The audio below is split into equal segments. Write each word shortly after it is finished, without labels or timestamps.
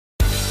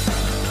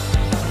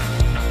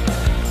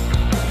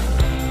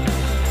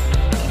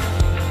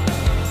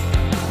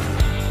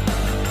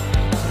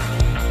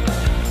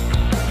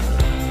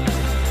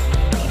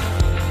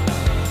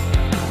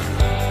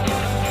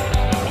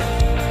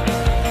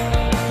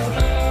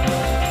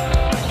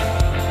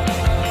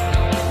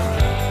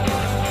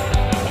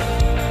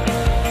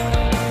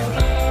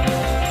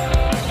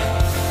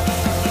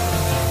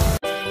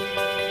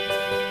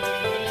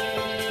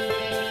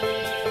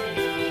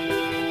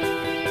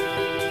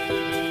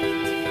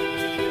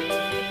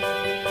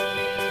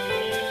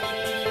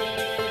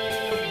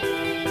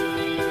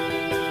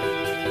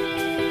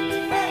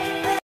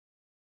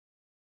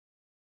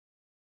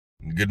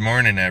Good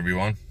morning,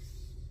 everyone.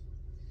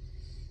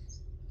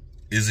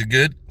 Is it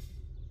good?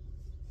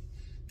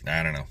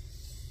 I don't know.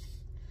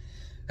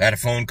 Had a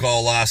phone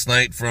call last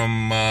night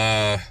from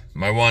my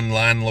one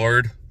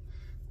landlord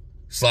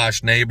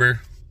 / neighbor.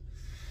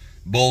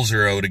 Bulls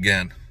are out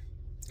again.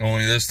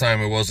 Only this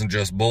time it wasn't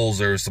just bulls,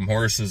 there were some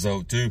horses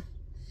out too.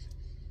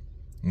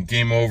 And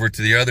came over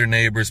to the other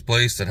neighbor's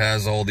place that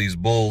has all these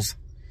bulls.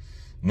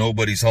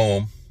 Nobody's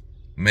home.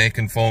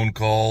 Making phone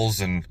calls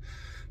and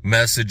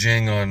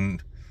messaging on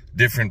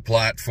different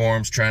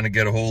platforms trying to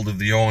get a hold of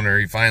the owner.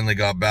 He finally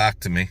got back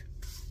to me.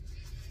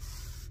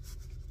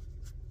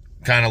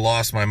 Kind of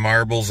lost my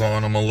marbles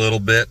on him a little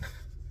bit,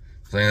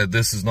 saying that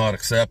this is not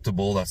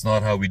acceptable. That's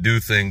not how we do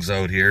things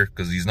out here,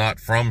 because he's not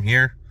from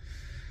here.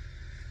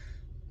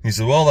 He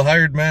said, well, the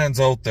hired man's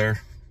out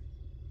there.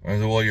 I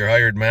said, well, your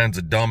hired man's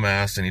a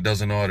dumbass and he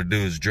doesn't know how to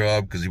do his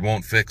job because he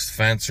won't fix the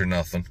fence or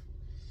nothing.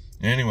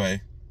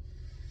 Anyway,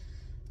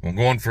 I'm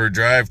going for a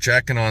drive,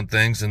 checking on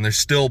things, and there's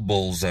still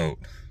bulls out.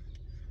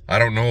 I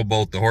don't know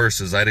about the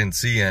horses. I didn't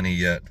see any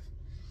yet.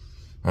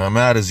 I'm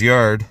at his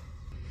yard.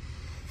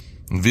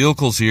 And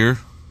vehicle's here.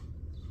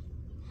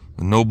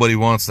 And nobody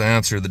wants to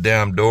answer the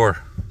damn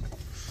door.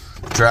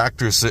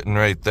 Tractor's sitting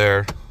right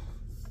there.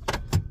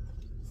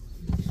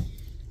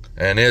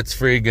 And it's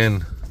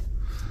friggin'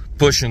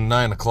 pushing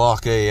 9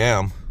 o'clock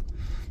a.m.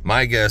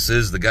 My guess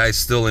is the guy's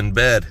still in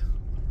bed.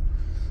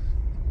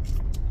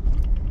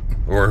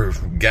 Or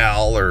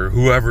gal, or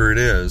whoever it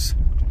is.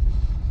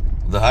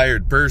 The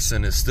hired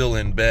person is still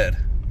in bed,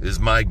 is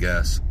my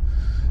guess.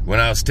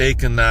 When I was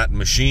taking that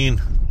machine,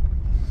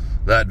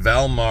 that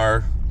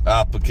Valmar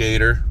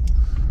applicator,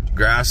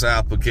 grass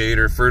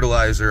applicator,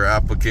 fertilizer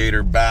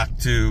applicator back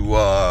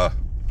to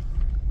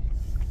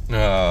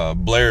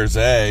Blair's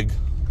Ag,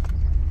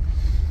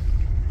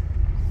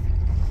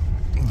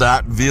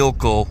 that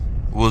vehicle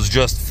was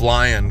just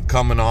flying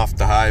coming off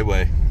the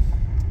highway.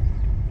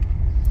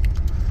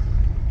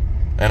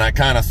 And I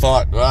kind of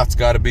thought, well, that's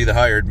got to be the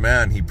hired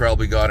man. He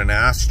probably got an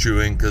ass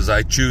chewing because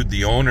I chewed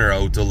the owner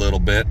out a little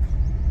bit.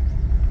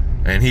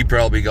 And he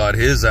probably got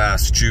his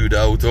ass chewed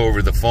out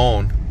over the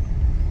phone.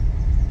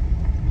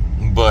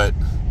 But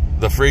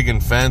the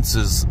friggin' fence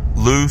is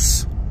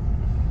loose.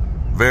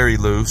 Very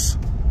loose.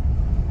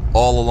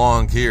 All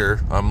along here.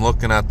 I'm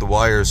looking at the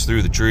wires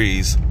through the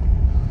trees.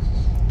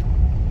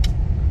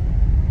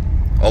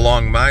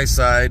 Along my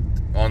side,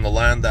 on the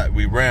land that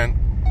we rent,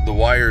 the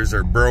wires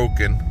are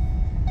broken.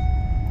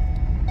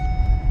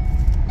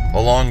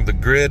 Along the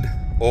grid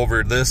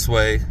over this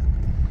way,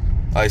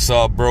 I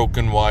saw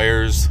broken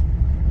wires,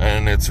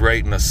 and it's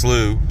right in a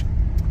slough.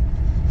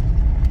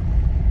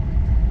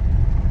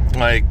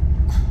 Like,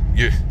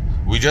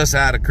 we just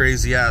had a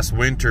crazy ass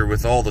winter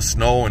with all the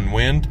snow and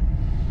wind,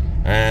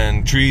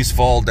 and trees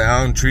fall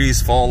down,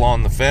 trees fall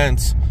on the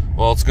fence.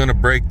 Well, it's gonna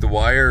break the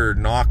wire or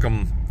knock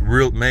them,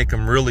 make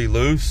them really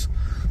loose.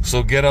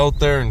 So get out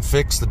there and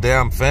fix the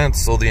damn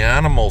fence so the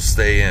animals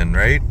stay in,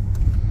 right?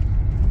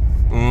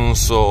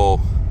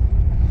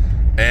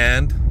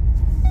 And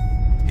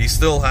he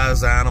still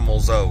has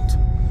animals out.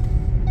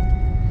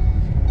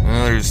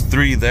 Well, there's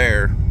 3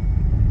 there,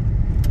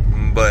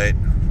 but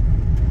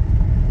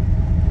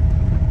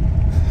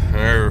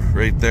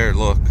right there,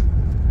 look,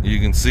 you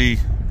can see.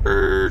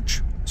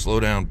 Slow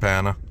down,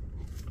 Panna.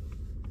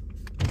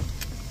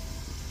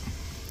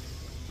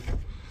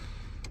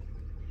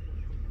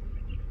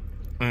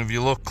 And if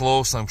you look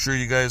close, I'm sure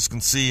you guys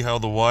can see how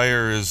the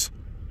wire is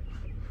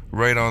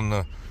right on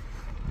the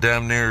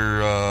damn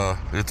near,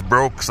 it's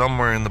broke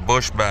somewhere in the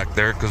bush back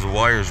there because the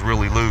wire's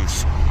really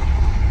loose.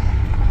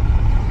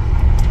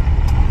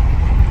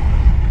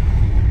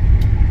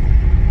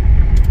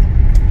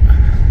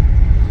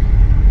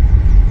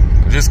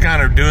 I'm just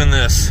kind of doing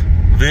this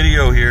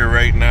video here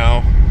right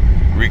now,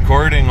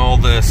 recording all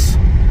this,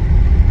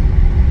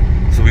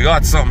 so we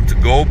got something to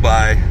go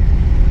by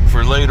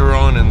for later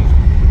on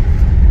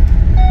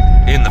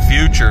in the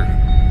future.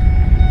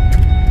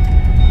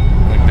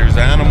 Like, there's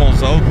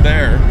animals out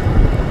there.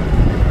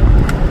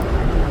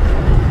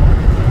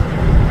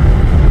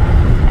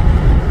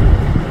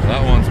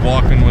 That one's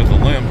walking with a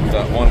limp,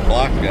 that one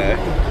black guy.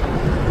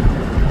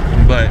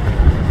 But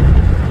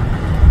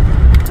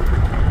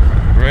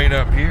right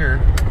up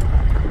here,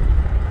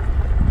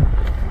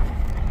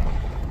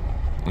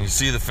 you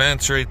see the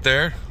fence right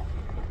there?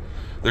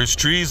 There's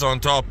trees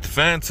on top of the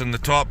fence, and the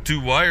top 2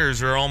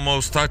 wires are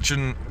almost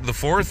touching the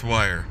 4th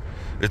wire.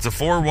 It's a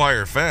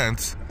 4-wire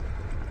fence.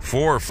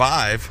 4 or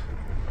 5.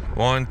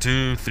 1,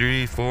 2,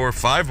 3, 4,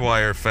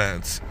 5-wire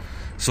fence.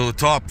 So the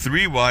top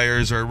 3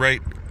 wires are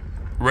right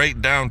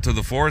down to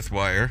the 4th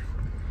wire.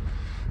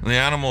 And the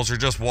animals are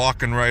just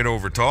walking right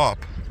over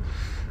top.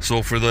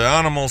 So for the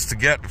animals to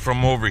get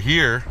from over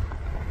here,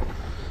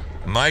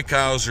 my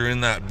cows are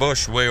in that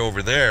bush way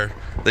over there.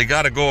 They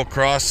got to go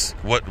across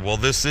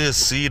this is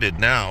seeded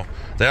now.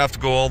 They have to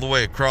go all the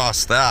way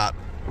across that.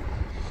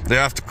 They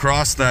have to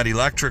cross that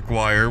electric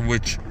wire,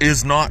 which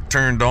is not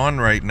turned on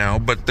right now,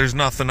 but there's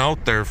nothing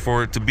out there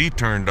for it to be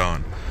turned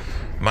on.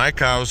 My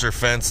cows are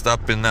fenced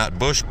up in that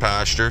bush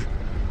pasture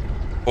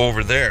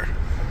over there.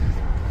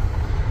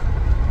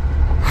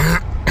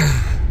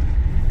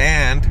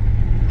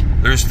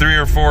 there's 3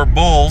 or 4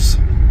 bulls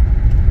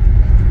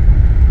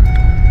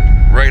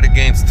right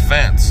against the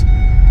fence,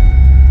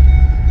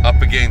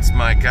 up against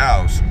my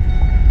cows.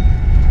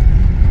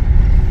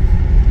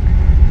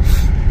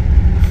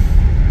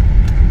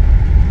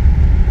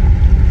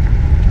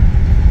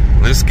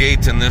 This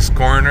gate in this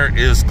corner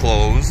is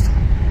closed.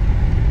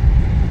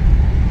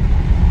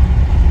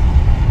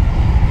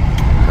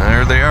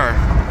 There they are,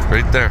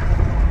 right there.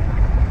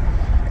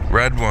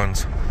 Red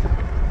ones.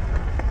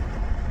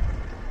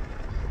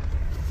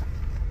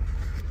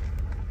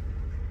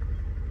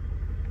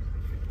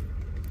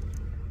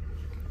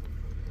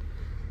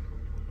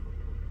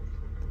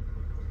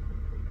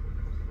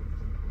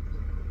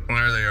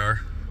 There they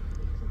are.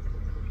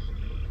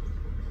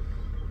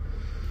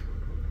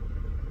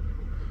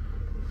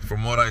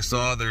 From what I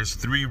saw, there's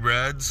 3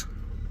 reds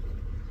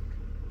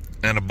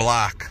and a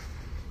black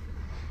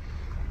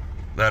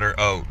that are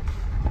out.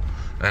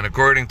 And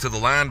according to the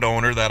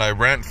landowner that I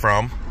rent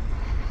from,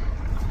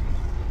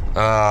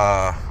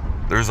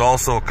 there's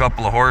also a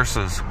couple of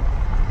horses.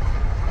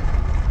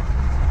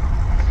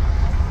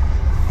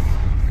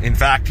 In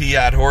fact, he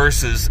had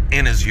horses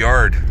in his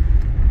yard.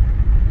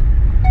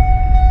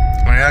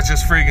 I mean, that's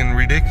just freaking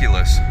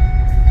ridiculous.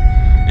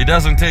 It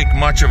doesn't take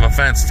much of a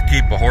fence to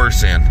keep a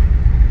horse in.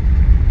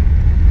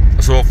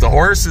 So if the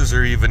horses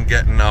are even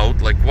getting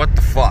out, like, what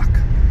the fuck?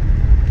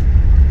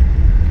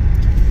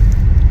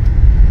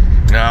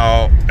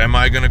 Now, am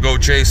I gonna go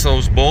chase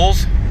those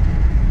bulls?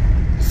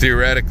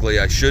 Theoretically,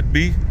 I should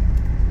be.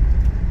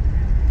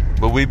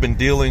 But we've been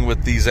dealing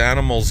with these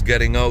animals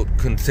getting out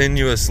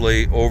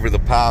continuously over the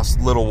past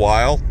little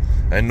while,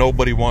 and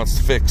nobody wants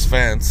to fix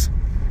fence.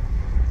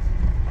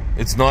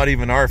 It's not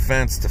even our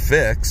fence to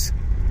fix,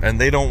 and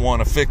they don't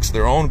want to fix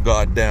their own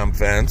goddamn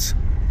fence.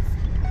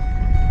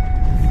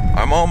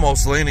 I'm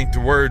almost leaning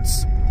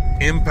towards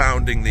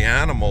impounding the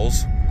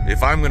animals.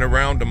 If I'm going to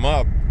round them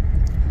up,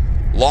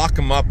 lock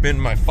them up in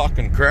my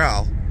fucking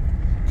corral,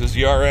 because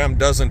the RM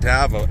doesn't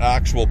have an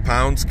actual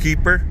pounds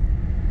keeper.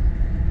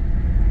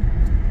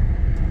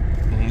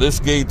 And this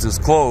gate is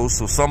closed,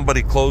 so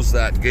somebody closed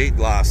that gate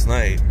last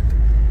night.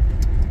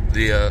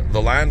 The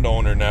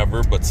landowner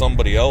never, but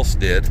somebody else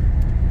did.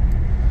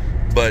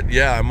 But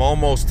yeah, I'm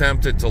almost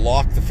tempted to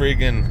lock the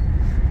friggin'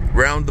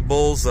 round the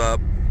bulls up,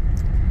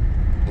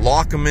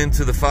 lock them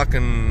into the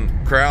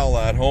fucking corral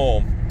at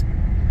home,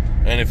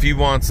 and if he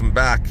wants them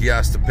back, he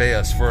has to pay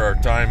us for our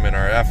time and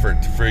our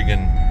effort to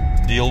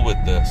friggin' deal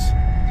with this,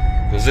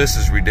 because this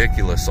is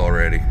ridiculous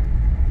already.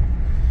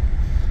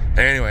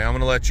 Anyway, I'm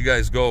gonna let you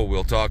guys go.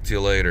 We'll talk to you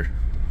later.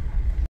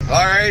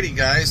 Alrighty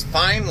guys,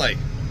 finally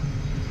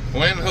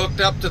went and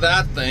hooked up to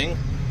that thing,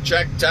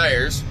 checked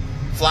tires,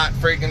 flat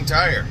friggin'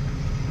 tire.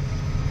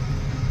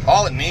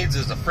 All it needs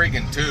is a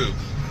friggin' tube.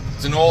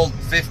 It's an old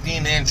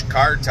 15-inch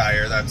car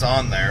tire that's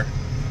on there.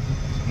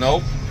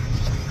 Nope.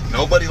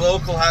 Nobody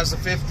local has a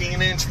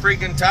 15-inch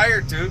friggin'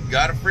 tire tube.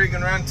 Gotta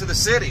friggin' run to the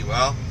city.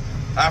 Well,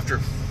 after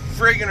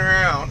friggin'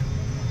 around,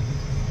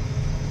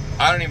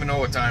 I don't even know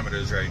what time it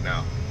is right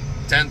now.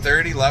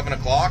 10:30, 11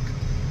 o'clock?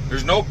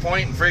 There's no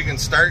point in friggin'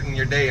 starting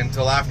your day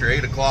until after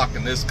 8 o'clock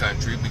in this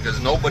country, because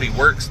nobody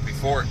works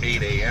before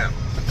 8 a.m.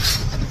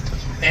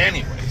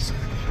 Anyways.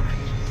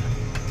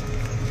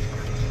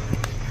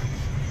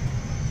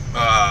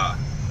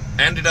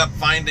 Ended up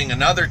finding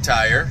another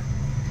tire,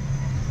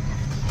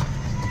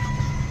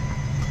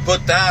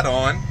 put that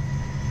on.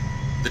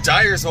 The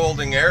tire's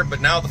holding air,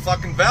 but now the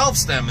fucking valve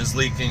stem is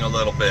leaking a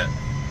little bit.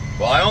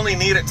 Well, I only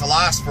need it to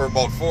last for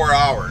about 4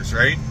 hours,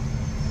 right?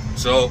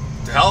 So,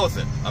 to hell with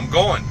it. I'm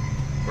going.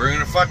 We're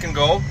gonna fucking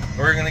go.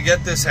 We're gonna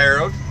get this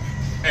harrowed,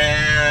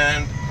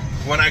 and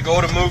when I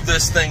go to move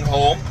this thing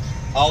home,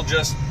 I'll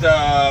just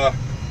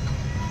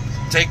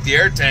take the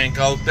air tank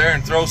out there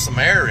and throw some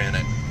air in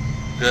it,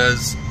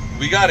 because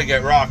we got to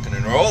get rocking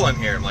and rolling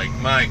here. Like,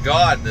 my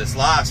God, this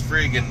last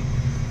friggin'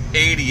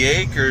 80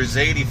 acres,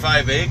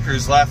 85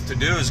 acres left to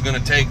do is going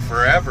to take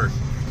forever.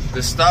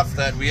 The stuff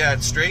that we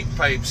had straight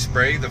pipe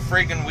spray, the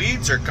friggin'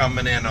 weeds are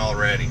coming in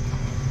already.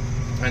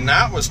 And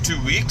that was 2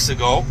 weeks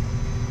ago.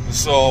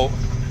 So,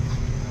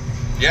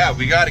 yeah,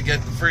 we got to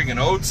get the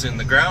friggin' oats in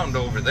the ground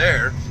over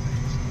there.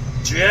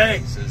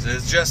 Jesus,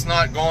 it's just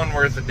not going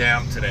worth a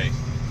damn today.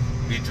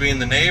 Between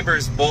the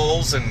neighbors'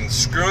 bulls and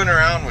screwing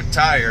around with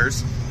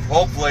tires,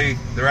 hopefully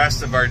the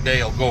rest of our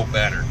day will go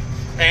better.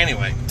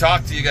 Anyway,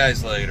 talk to you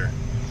guys later.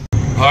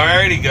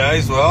 Alrighty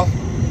guys, well,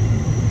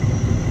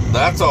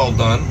 that's all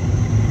done.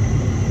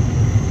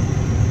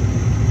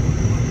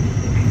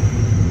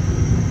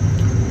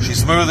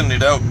 She's smoothing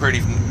it out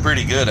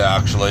pretty good,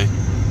 actually.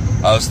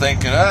 I was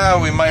thinking,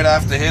 we might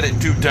have to hit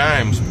it 2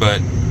 times,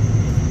 but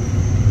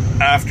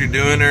after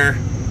doing her,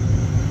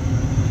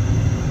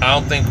 I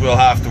don't think we'll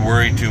have to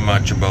worry too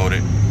much about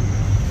it.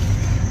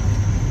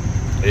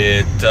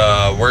 It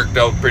worked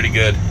out pretty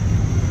good.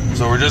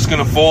 So we're just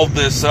gonna fold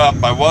this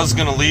up. I was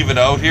gonna leave it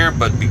out here,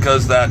 but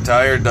because that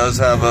tire does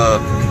have a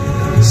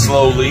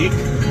slow leak,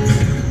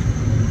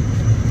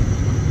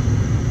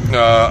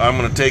 I'm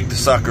gonna take the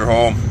sucker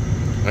home,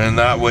 and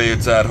that way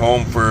it's at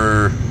home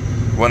for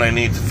when I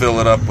need to fill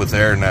it up with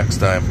air next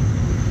time.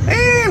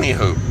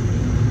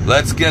 Anywho,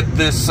 let's get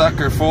this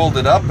sucker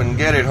folded up and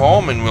get it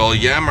home, and we'll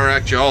yammer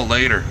at y'all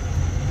later.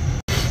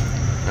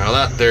 Now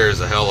that there is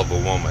a hell of a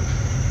woman.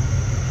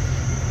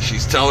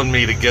 She's telling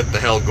me to get the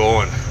hell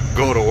going.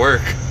 Go to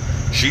work.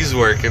 She's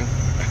working.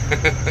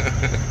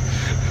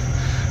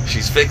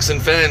 She's fixing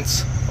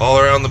fence all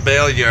around the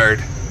bale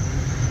yard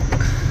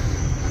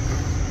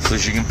so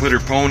she can put her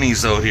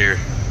ponies out here.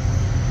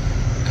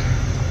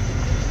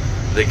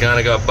 They kind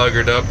of got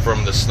buggered up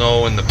from the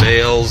snow and the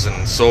bales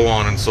and so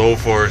on and so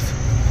forth.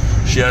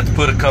 She had to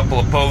put a couple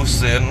of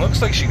posts in.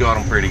 Looks like she got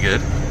them pretty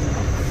good.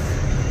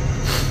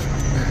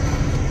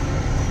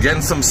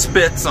 Getting some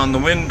spits on the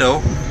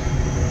window.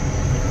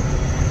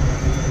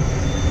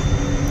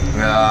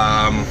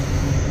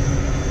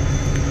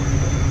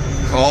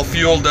 All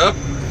fueled up.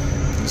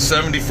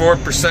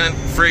 74%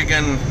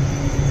 friggin'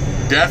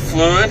 DEF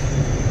fluid.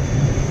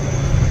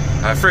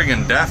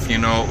 Friggin' DEF, you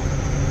know.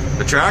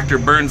 The tractor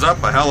burns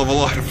up a hell of a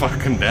lot of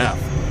fucking DEF.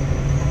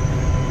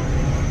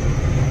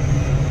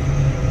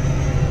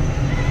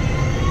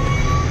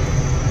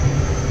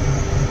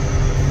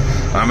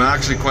 I'm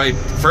actually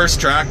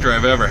first tractor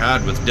I've ever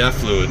had with DEF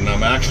fluid, and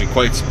I'm actually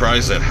quite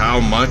surprised at how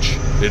much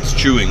it's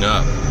chewing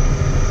up.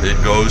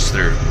 It goes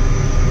through.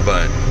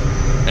 But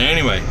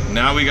anyway,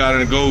 now we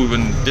gotta go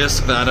and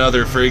disc that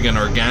other friggin'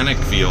 organic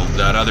field,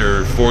 that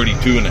other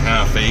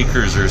 42.5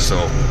 acres or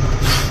so.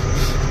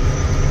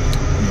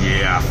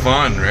 Yeah,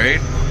 fun,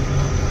 right?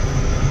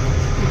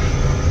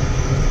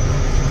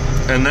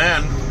 And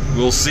then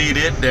we'll seed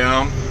it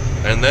down,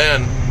 and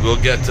then we'll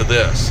get to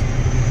this.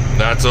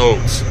 That's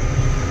oats.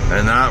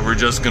 And that we're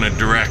just gonna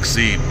direct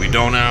seed. We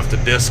don't have to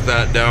disc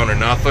that down or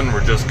nothing.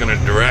 We're just gonna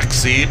direct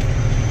seed,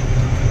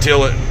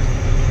 till it,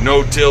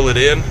 no-till it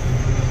in,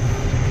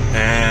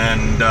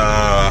 and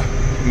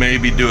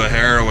maybe do a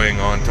harrowing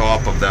on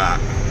top of that.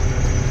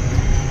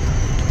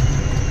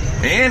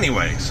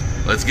 Anyways,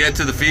 let's get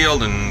to the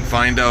field and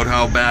find out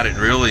how bad it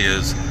really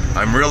is.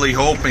 I'm really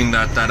hoping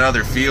that that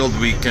other field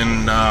we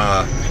can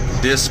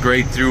disc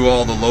right through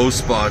all the low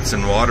spots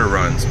and water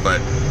runs,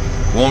 but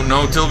won't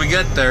know till we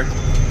get there.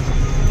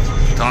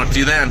 Talk to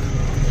you then.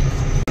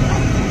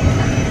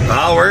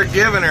 Well, we're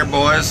giving her,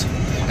 boys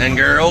and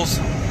girls,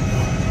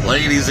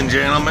 ladies and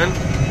gentlemen.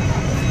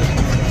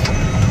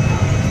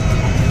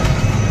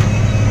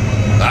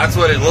 That's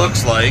what it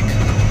looks like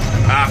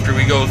after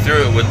we go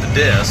through it with the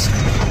disc.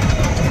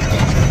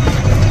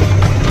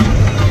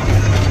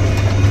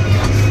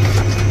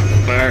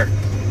 There.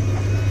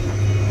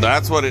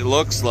 That's what it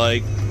looks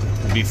like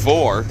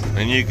before,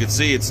 and you can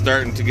see it's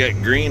starting to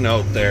get green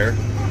out there.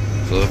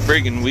 So the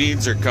friggin'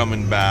 weeds are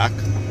coming back.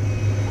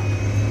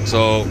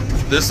 So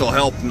this will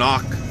help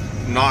knock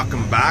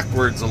them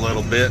backwards a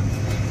little bit,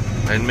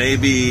 and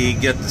maybe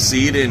get the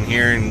seed in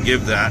here and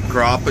give that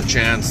crop a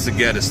chance to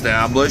get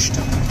established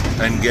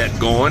and get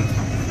going.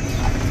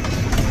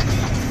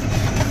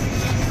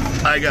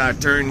 I gotta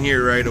turn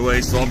here right away,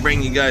 so I'll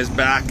bring you guys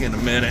back in a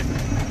minute.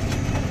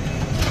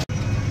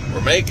 We're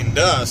making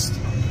dust,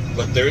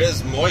 but there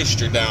is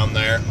moisture down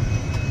there.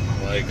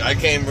 Like, I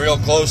came real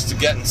close to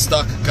getting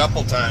stuck a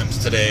couple times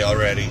today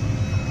already.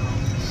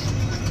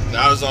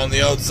 I was on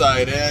the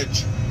outside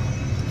edge,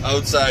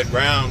 outside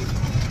round,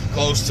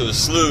 close to a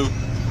slough.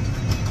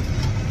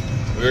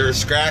 We were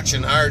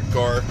scratching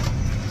hardcore.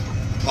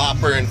 Pop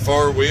her in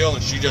four-wheel,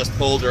 and she just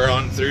pulled her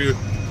on through.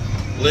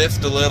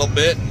 Lift a little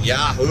bit, and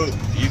yahoo,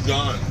 you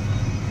gone.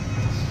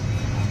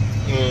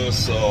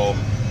 So,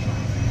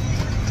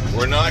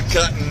 we're not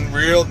cutting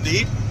real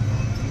deep,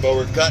 but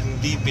we're cutting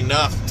deep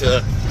enough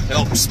to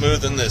help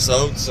smoothen this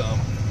out some.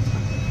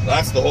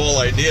 That's the whole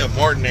idea,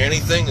 more than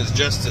anything, is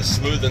just to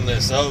smoothen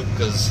this out,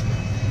 because,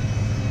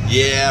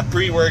 yeah,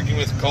 pre-working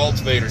with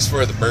cultivators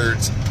for the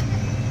birds.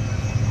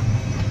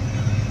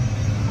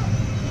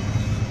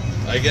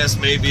 I guess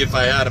maybe if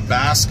I had a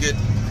basket,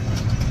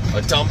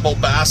 a tumble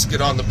basket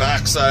on the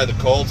backside of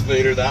the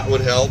cultivator, that would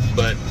help,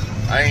 but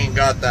I ain't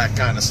got that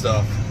kind of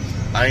stuff.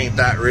 I ain't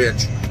that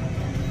rich.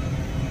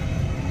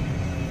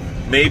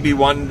 Maybe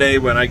one day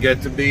when I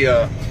get to be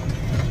a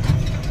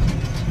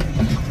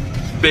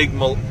big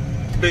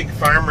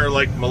farmer,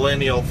 like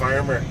millennial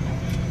farmer,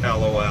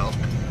 LOL.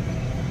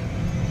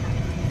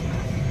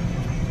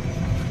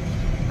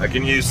 I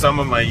can use some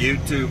of my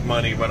YouTube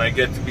money when I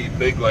get to be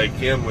big like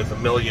him with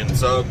 1 million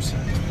subs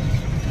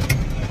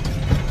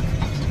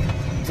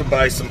to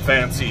buy some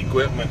fancy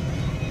equipment.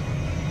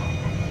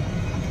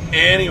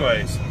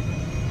 Anyways,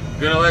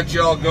 gonna let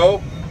y'all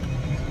go.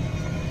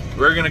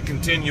 We're gonna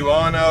continue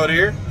on out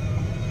here,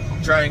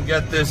 try and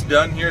get this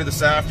done here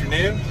this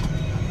afternoon,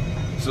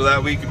 so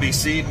that we could be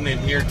seeding in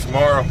here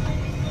tomorrow.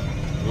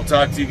 We'll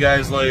talk to you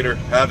guys later.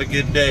 Have a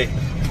good day.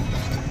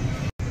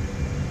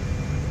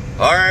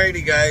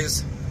 Alrighty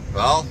guys,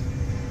 well,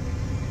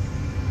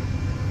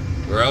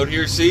 we're out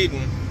here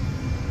seeding.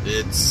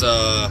 It's,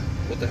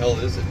 what the hell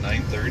is it,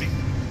 9:30?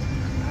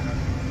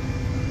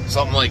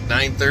 Something like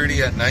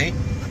 9:30 at night.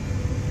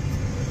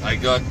 I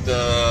got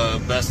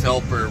the best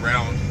helper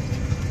around.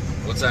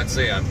 What's that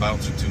say? I'm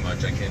bouncing too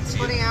much, I can't see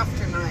 20 it.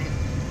 after 9.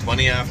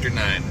 20 after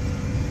 9.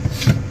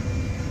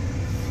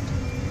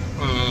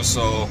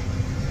 So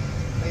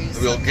Are you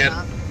we'll sucking get.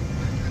 up?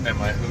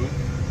 Am I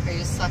who? Are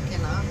you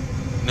sucking up?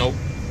 Nope.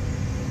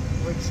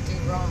 What'd you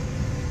do wrong?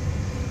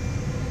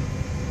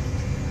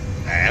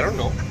 I don't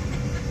know.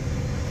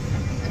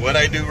 What'd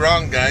I do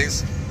wrong,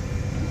 guys?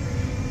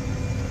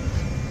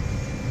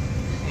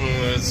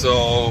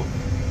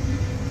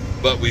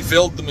 But we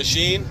filled the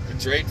machine.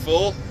 It's right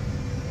full.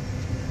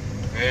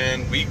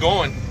 And we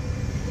going.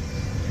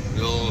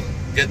 We'll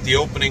get the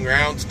opening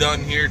rounds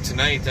done here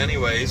tonight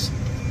anyways.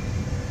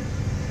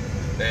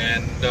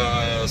 And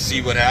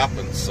see what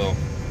happens. So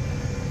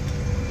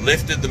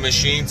lifted the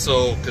machine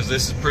because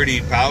this is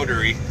pretty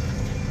powdery.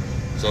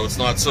 So it's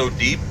not so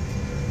deep.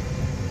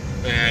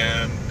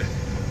 And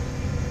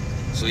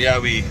so yeah,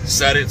 we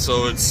set it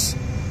so it's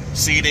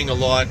seating a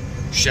lot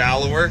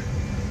shallower,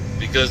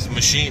 because the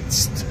machine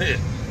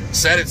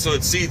set it so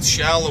it seats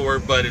shallower,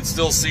 but it's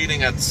still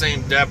seating at the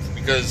same depth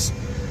because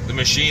the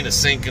machine is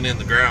sinking in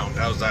the ground.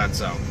 How's that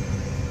sound?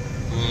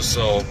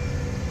 So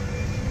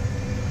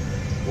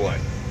what?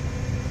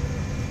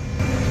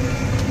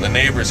 The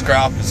neighbor's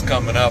crop is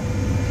coming up.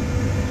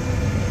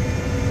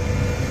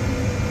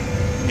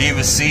 He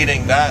was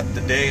seeding that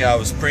the day I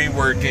was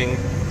pre-working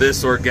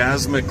this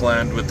orgasmic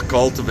land with the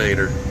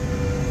cultivator.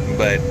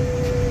 But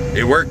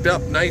it worked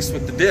up nice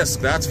with the disc,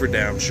 that's for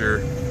damn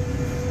sure.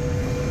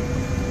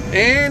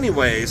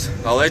 Anyways,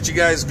 I'll let you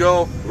guys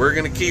go. We're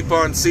gonna keep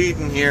on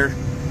seeding here.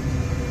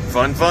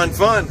 Fun, fun,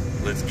 fun.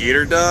 Let's get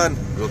her done.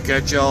 We'll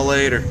catch y'all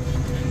later.